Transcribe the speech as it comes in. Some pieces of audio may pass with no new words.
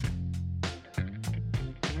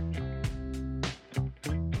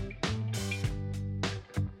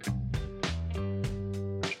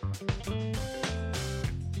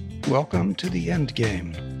Welcome to The End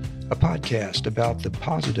Game, a podcast about the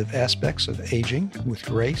positive aspects of aging with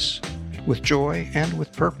grace, with joy, and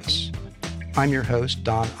with purpose. I'm your host,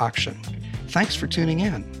 Don Akshin. Thanks for tuning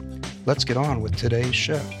in. Let's get on with today's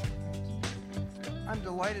show. I'm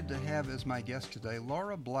delighted to have as my guest today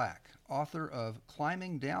Laura Black, author of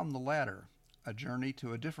Climbing Down the Ladder, A Journey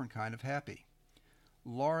to a Different Kind of Happy.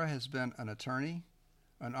 Laura has been an attorney,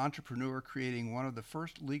 an entrepreneur creating one of the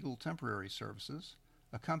first legal temporary services,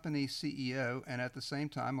 a company CEO, and at the same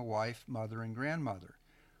time a wife, mother, and grandmother.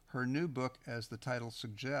 Her new book, as the title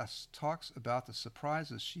suggests, talks about the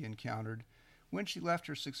surprises she encountered when she left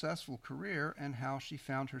her successful career and how she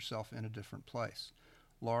found herself in a different place.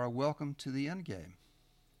 Laura, welcome to The End Game.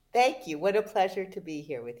 Thank you. What a pleasure to be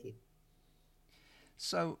here with you.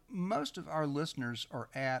 So most of our listeners are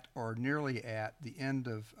at or nearly at the end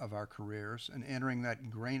of our careers and entering that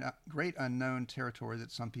great unknown territory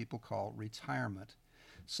that some people call retirement.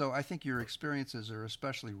 So I think your experiences are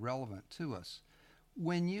especially relevant to us.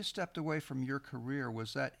 When you stepped away from your career,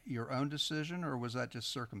 was that your own decision or was that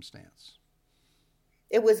just circumstance?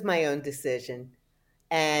 It was my own decision.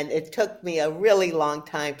 And it took me a really long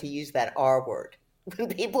time to use that R word. When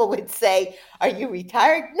people would say, "Are you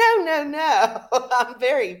retired?" No. I'm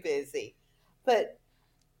very busy. But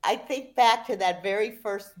I think back to that very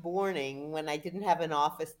first morning when I didn't have an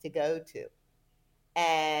office to go to.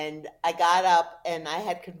 And I got up and I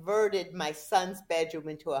had converted my son's bedroom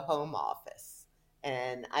into a home office.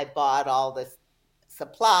 And I bought all the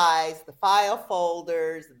supplies, the file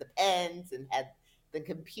folders, and the pens, and had the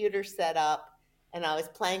computer set up. And I was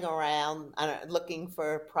playing around, looking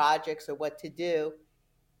for projects or what to do.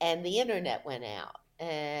 And the internet went out.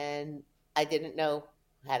 And I didn't know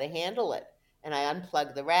how to handle it. And I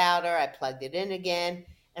unplugged the router, I plugged it in again.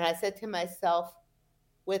 And I said to myself,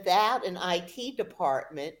 without an IT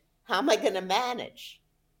department, how am I going to manage?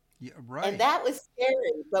 Yeah, right. And that was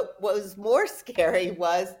scary. But what was more scary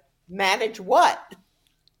was manage what?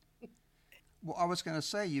 Well, I was going to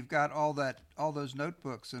say you've got all those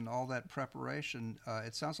notebooks and all that preparation.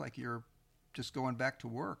 It sounds like you're just going back to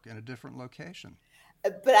work in a different location.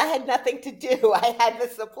 But I had nothing to do. I had the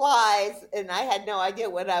supplies and I had no idea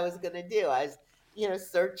what I was going to do. I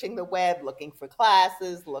was, searching the web, looking for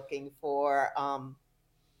classes, looking for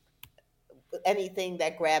anything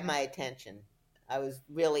that grabbed my attention. I was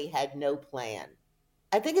really had no plan.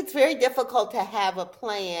 I think it's very difficult to have a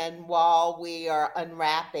plan while we are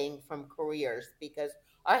unwrapping from careers because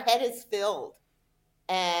our head is filled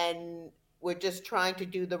and we're just trying to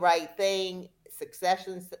do the right thing,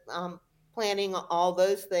 succession planning, all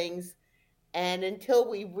those things. And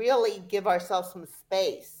until we really give ourselves some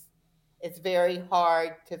space, it's very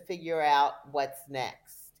hard to figure out what's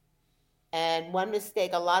next. And one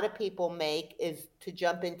mistake a lot of people make is to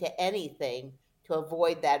jump into anything to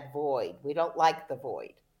avoid that void. We don't like the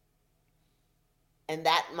void. And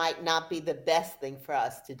that might not be the best thing for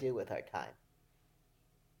us to do with our time.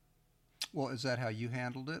 Well, is that how you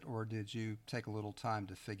handled it, or did you take a little time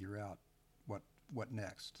to figure out what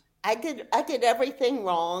next? I did everything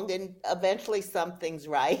wrong and eventually something's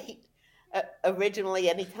right. Originally,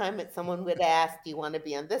 anytime that someone would ask, "Do you want to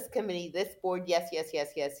be on this committee, this board?" Yes, yes,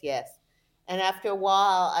 yes, yes, yes. And after a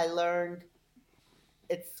while, I learned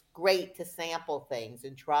it's great to sample things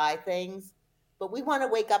and try things, but we want to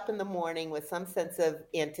wake up in the morning with some sense of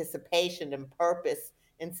anticipation and purpose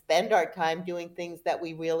and spend our time doing things that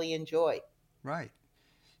we really enjoy. Right.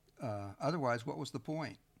 Otherwise, what was the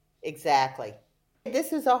point? Exactly.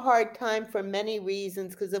 This is a hard time for many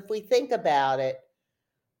reasons because if we think about it,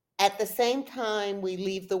 at the same time we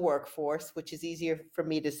leave the workforce, which is easier for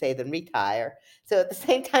me to say than retire. So at the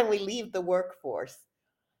same time we leave the workforce,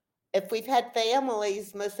 if we've had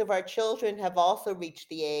families, most of our children have also reached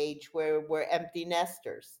the age where we're empty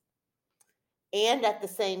nesters. And at the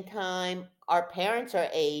same time, our parents are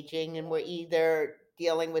aging and we're either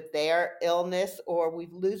dealing with their illness or we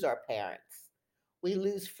lose our parents. We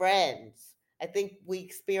lose friends. I think we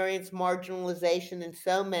experience marginalization in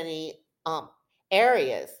so many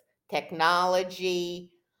areas,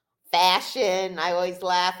 technology, fashion. I always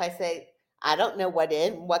laugh. I say, I don't know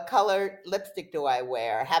what color lipstick do I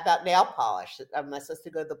wear? How about nail polish? Am I supposed to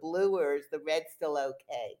go the blue or is the red still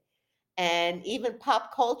okay? And even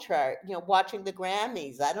pop culture, watching the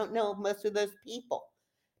Grammys. I don't know most of those people.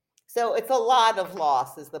 So it's a lot of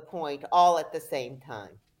loss is the point, all at the same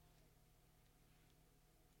time.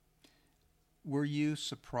 Were you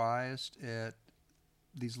surprised at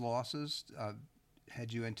these losses?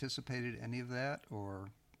 Had you anticipated any of that,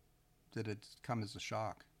 or did it come as a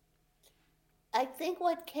shock? I think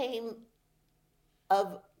what came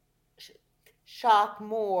of shock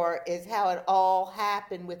more is how it all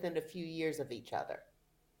happened within a few years of each other.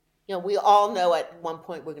 We all know at one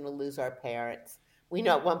point we're going to lose our parents. We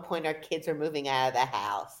know at one point our kids are moving out of the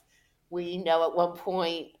house. We know at one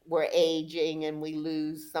point we're aging and we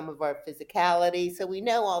lose some of our physicality. So we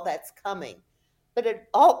know all that's coming. But it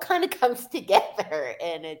all kind of comes together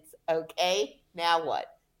and it's okay. Now what?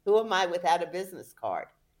 Who am I without a business card?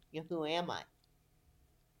 Who am I?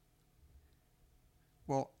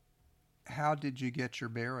 Well, how did you get your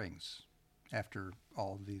bearings after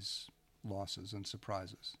all of these losses and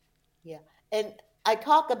surprises? Yeah. And I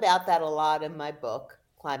talk about that a lot in my book,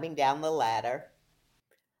 Climbing Down the Ladder.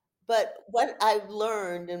 But what I've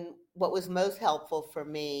learned and what was most helpful for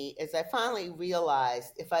me is I finally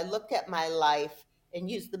realized if I looked at my life and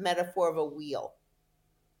used the metaphor of a wheel,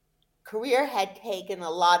 career had taken a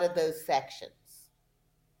lot of those sections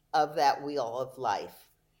of that wheel of life.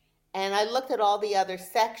 And I looked at all the other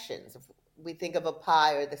sections. If we think of a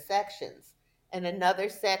pie or the sections, and another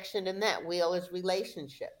section in that wheel is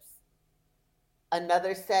relationships.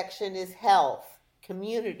 Another section is health,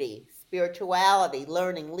 community, spirituality,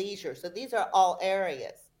 learning, leisure. So these are all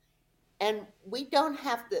areas. And we don't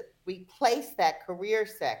have to replace that career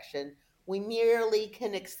section. We merely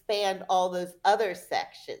can expand all those other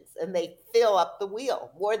sections and they fill up the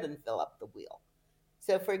wheel, more than fill up the wheel.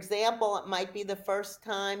 So, for example, it might be the first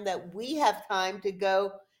time that we have time to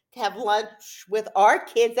go to have lunch with our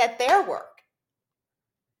kids at their work.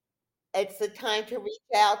 It's the time to reach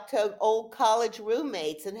out to old college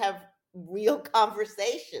roommates and have real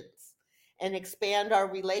conversations and expand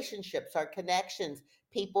our relationships, our connections,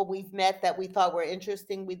 people we've met that we thought were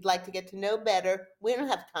interesting, we'd like to get to know better. We don't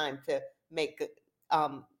have time to make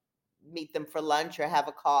meet them for lunch or have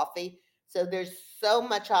a coffee. So there's so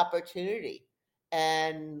much opportunity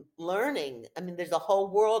and learning. I mean, there's a whole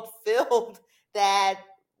world filled that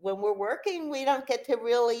when we're working, we don't get to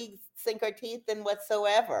really sink our teeth in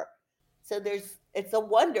whatsoever. So it's a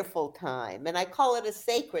wonderful time. And I call it a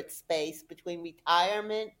sacred space between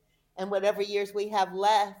retirement and whatever years we have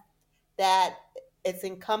left, that it's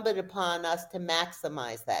incumbent upon us to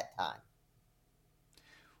maximize that time.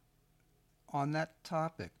 On that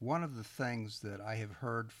topic, one of the things that I have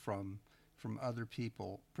heard from other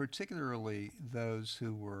people, particularly those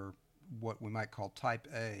who were what we might call type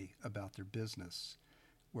A about their business,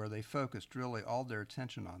 where they focused really all their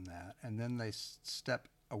attention on that, and then they step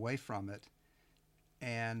away from it,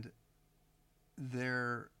 and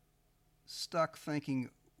they're stuck thinking,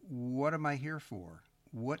 what am I here for?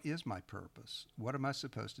 What is my purpose? What am I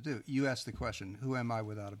supposed to do? You asked the question, who am I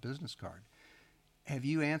without a business card? Have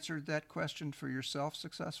you answered that question for yourself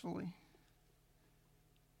successfully?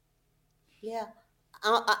 Yeah.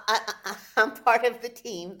 I'm part of the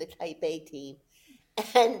team, the type A team.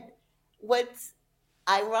 And what's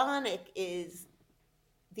ironic is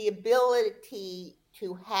the ability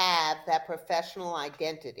to have that professional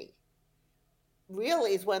identity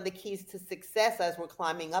really is one of the keys to success as we're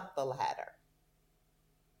climbing up the ladder.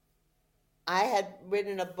 I had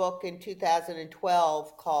written a book in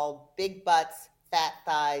 2012 called Big Butts, Fat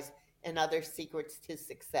Thighs, and Other Secrets to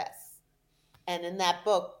Success. And in that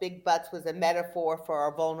book, Big Butts was a metaphor for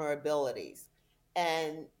our vulnerabilities.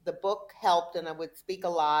 And the book helped, and I would speak a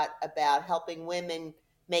lot about helping women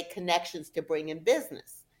make connections to bring in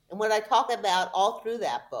business. And what I talk about all through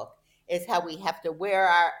that book is how we have to wear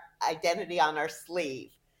our identity on our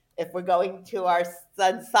sleeve. If we're going to our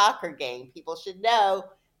son's soccer game, people should know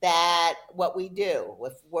that what we do.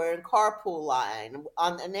 If we're in carpool line,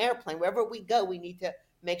 on an airplane, wherever we go, we need to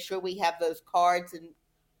make sure we have those cards and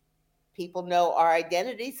people know our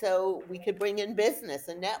identity so we could bring in business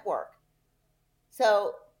and network.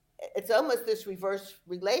 So it's almost this reverse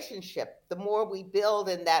relationship. The more we build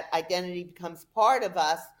and that identity becomes part of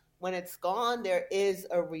us, when it's gone, there is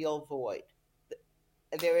a real void.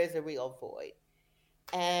 There is a real void.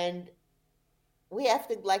 And we have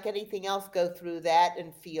to, like anything else, go through that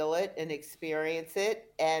and feel it and experience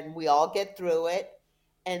it. And we all get through it.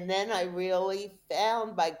 And then I really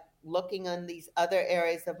found by looking on these other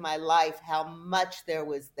areas of my life how much there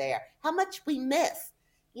was there, how much we miss.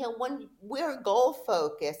 When we're goal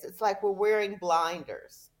focused, it's like we're wearing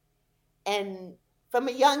blinders. And from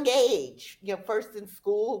a young age, first in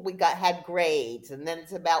school, we had grades, and then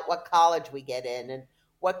it's about what college we get in and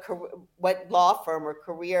what law firm or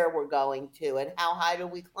career we're going to and how high do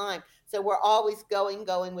we climb. So we're always going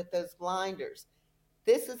with those blinders.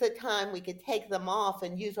 This is a time we could take them off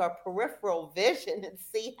and use our peripheral vision and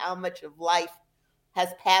see how much of life has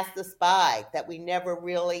passed us by that we never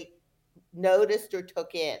really noticed or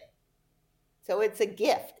took in. So it's a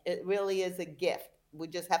gift. It really is a gift. We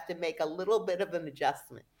just have to make a little bit of an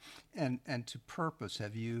adjustment. And to purpose,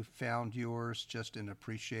 have you found yours just in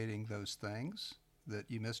appreciating those things that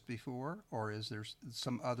you missed before, or is there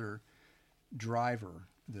some other driver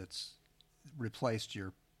that's replaced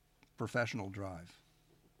your professional drive?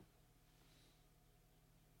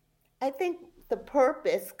 I think the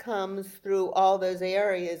purpose comes through all those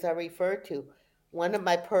areas I referred to. One of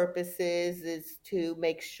my purposes is to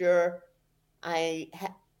make sure I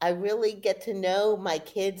really get to know my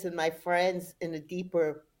kids and my friends in a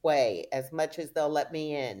deeper way, as much as they'll let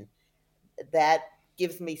me in. That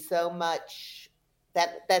gives me so much.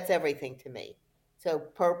 That's everything to me. So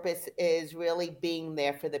purpose is really being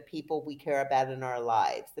there for the people we care about in our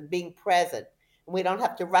lives and being present. And we don't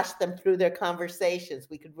have to rush them through their conversations.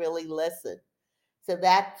 We could really listen. So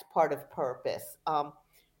that's part of purpose.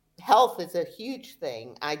 Health is a huge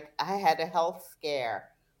thing. I had a health scare,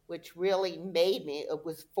 which really made me, it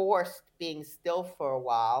was forced being still for a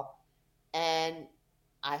while. And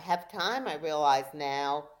I have time, I realize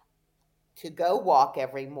now, to go walk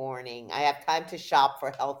every morning. I have time to shop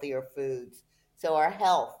for healthier foods. So our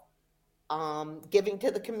health, giving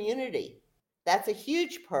to the community, that's a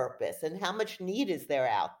huge purpose. And how much need is there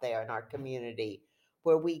out there in our community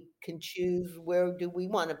where we can choose where do we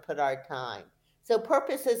want to put our time? So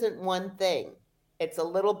purpose isn't one thing. It's a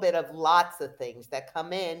little bit of lots of things that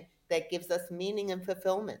come in that gives us meaning and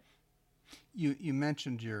fulfillment. You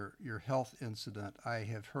mentioned your health incident. I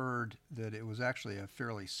have heard that it was actually a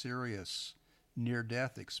fairly serious near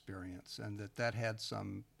death experience, and that had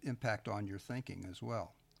some impact on your thinking as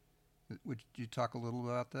well. Would you talk a little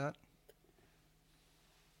about that?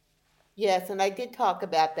 Yes, and I did talk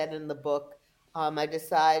about that in the book. I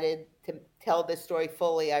decided to tell this story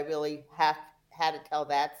fully. I really have had to tell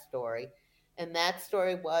that story. And that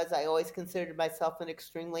story was I always considered myself an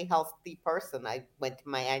extremely healthy person. I went to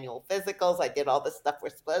my annual physicals, I did all the stuff we're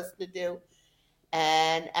supposed to do.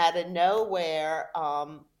 And out of nowhere,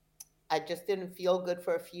 I just didn't feel good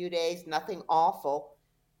for a few days, nothing awful.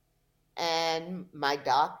 And my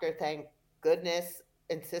doctor, thank goodness,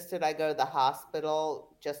 insisted I go to the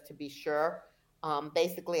hospital just to be sure.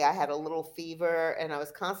 Basically, I had a little fever and I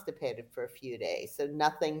was constipated for a few days, so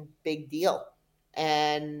nothing big deal.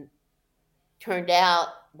 And turned out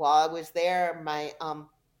while I was there, my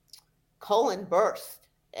colon burst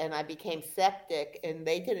and I became septic, and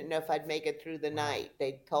they didn't know if I'd make it through the Wow. night.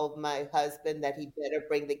 They told my husband that he'd better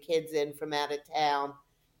bring the kids in from out of town,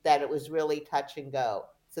 that it was really touch and go.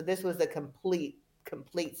 So this was a complete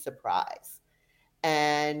surprise.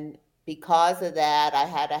 And because of that, I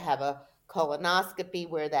had to have a colonoscopy,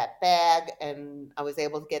 wear that bag, and I was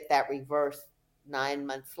able to get that reversed 9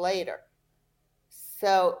 months later.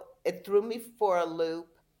 So it threw me for a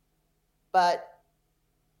loop, but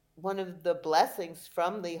one of the blessings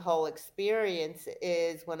from the whole experience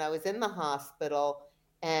is when I was in the hospital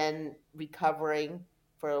and recovering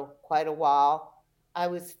for quite a while, I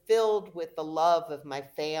was filled with the love of my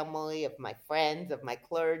family, of my friends, of my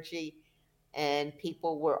clergy, and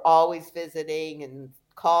people were always visiting and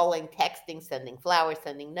calling, texting, sending flowers,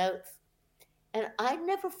 sending notes. And I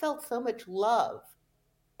never felt so much love.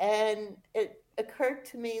 And it occurred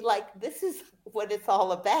to me like this is what it's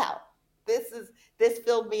all about. This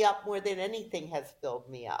filled me up more than anything has filled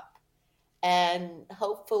me up. And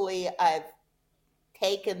hopefully I've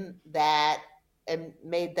taken that and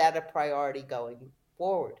made that a priority going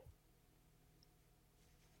forward.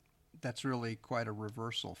 That's really quite a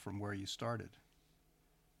reversal from where you started.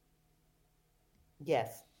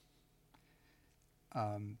 Yes.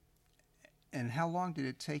 Um, and how long did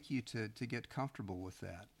it take you to get comfortable with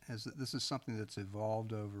that? Has this is something that's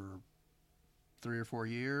evolved over 3 or 4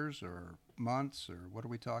 years, or months, or what are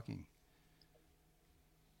we talking?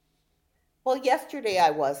 Well, yesterday I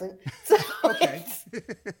wasn't. So Okay. it's,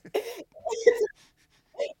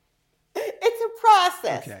 it's a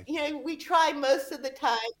process. Okay. We try most of the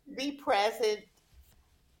time to be present.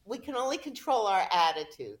 We can only control our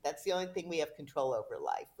attitude. That's the only thing we have control over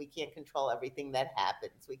life. We can't control everything that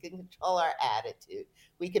happens. We can control our attitude.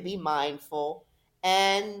 We can be mindful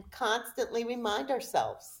and constantly remind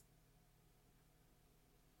ourselves.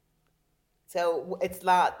 So it's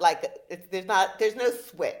not like there's no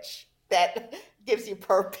switch that gives you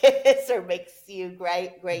purpose or makes you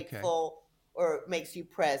Okay. grateful or makes you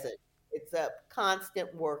present. It's a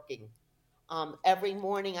constant working. Every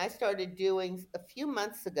morning I started doing a few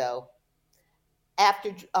months ago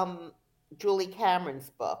after Julie Cameron's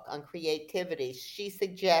book on creativity. She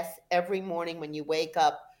suggests every morning when you wake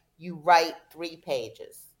up, you write 3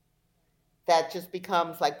 pages. That just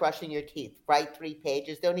becomes like brushing your teeth. Write 3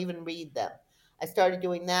 pages, don't even read them. I started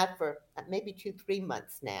doing that for maybe 2, 3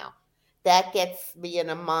 months now. that gets me in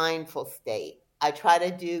a mindful state. I try to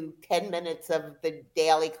do 10 minutes of the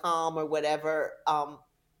daily calm or whatever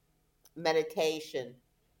meditation,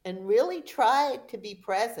 and really try to be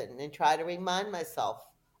present and try to remind myself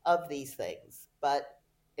of these things. But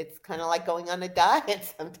it's kind of like going on a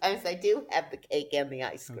diet. Sometimes I do have the cake and the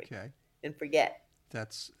ice cream and forget.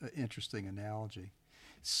 That's an interesting analogy.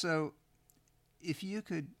 So if you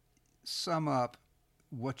could sum up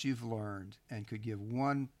what you've learned and could give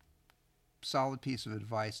one solid piece of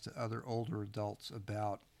advice to other older adults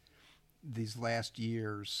about these last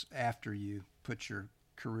years after you put your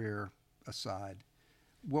career aside,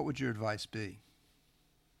 what would your advice be?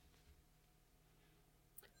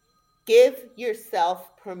 Give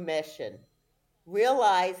yourself permission.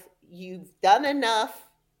 Realize you've done enough.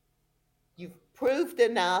 You've proved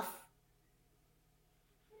enough.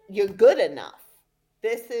 You're good enough.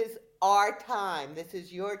 This is our time. This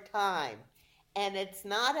is your time. And it's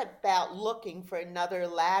not about looking for another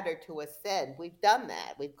ladder to ascend. We've done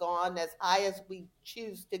that. We've gone as high as we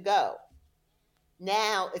choose to go.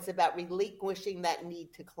 Now it's about relinquishing that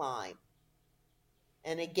need to climb.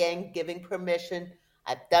 And again, giving permission.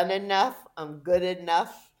 I've done enough. I'm good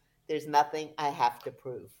enough. There's nothing I have to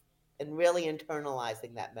prove. And really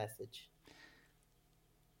internalizing that message.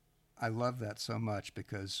 I love that so much,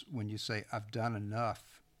 because when you say I've done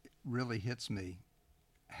enough, it really hits me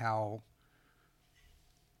how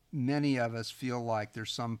many of us feel like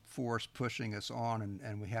there's some force pushing us on,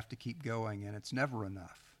 and we have to keep going, and it's never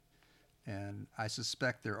enough. And I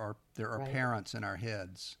suspect there are right. Parents in our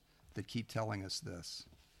heads that keep telling us this.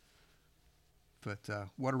 But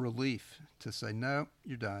what a relief to say, no,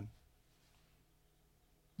 you're done.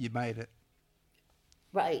 You made it.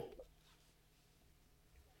 Right.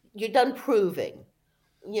 You're done proving.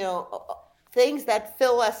 You know, things that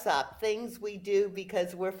fill us up, things we do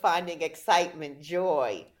because we're finding excitement,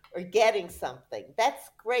 joy, or getting something. That's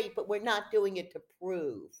great, but we're not doing it to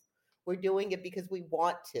prove. We're doing it because we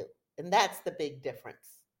want to. And that's the big difference.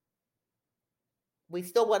 We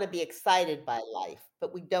still want to be excited by life,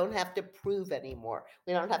 but we don't have to prove anymore.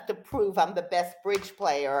 We don't have to prove I'm the best bridge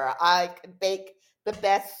player, or I can bake the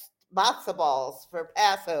best matzo balls for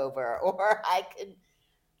Passover, or I can,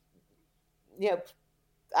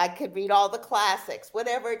 I could read all the classics.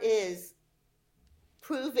 Whatever it is,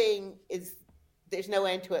 proving is, there's no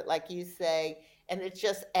end to it, like you say, and it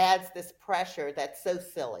just adds this pressure that's so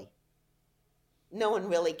silly. No one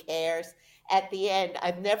really cares. At the end,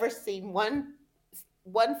 I've never seen one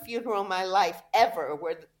funeral in my life ever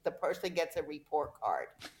where the person gets a report card.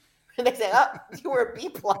 And they say, oh, you were a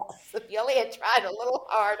B+. If you only had tried a little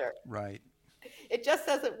harder. Right. It just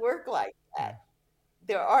doesn't work like that.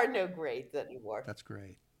 There are no grades anymore. That's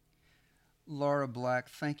great. Laura Black,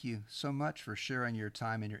 thank you so much for sharing your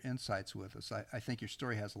time and your insights with us. I think your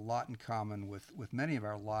story has a lot in common with many of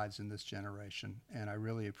our lives in this generation, and I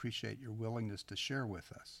really appreciate your willingness to share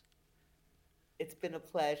with us. It's been a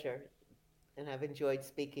pleasure, and I've enjoyed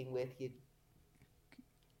speaking with you.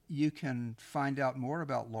 You can find out more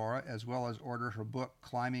about Laura, as well as order her book,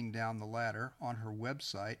 Climbing Down the Ladder, on her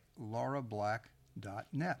website,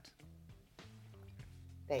 laurablack.net.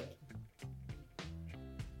 Thank you.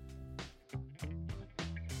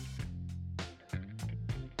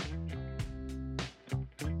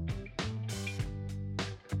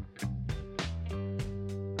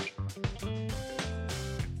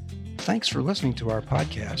 Thanks for listening to our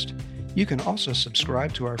podcast. You can also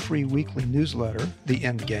subscribe to our free weekly newsletter, The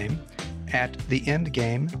Endgame, at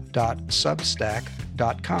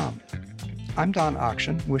theendgame.substack.com. I'm Don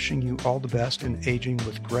Aktion, wishing you all the best in aging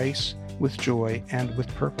with grace, with joy, and with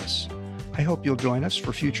purpose. I hope you'll join us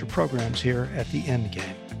for future programs here at The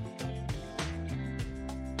Endgame.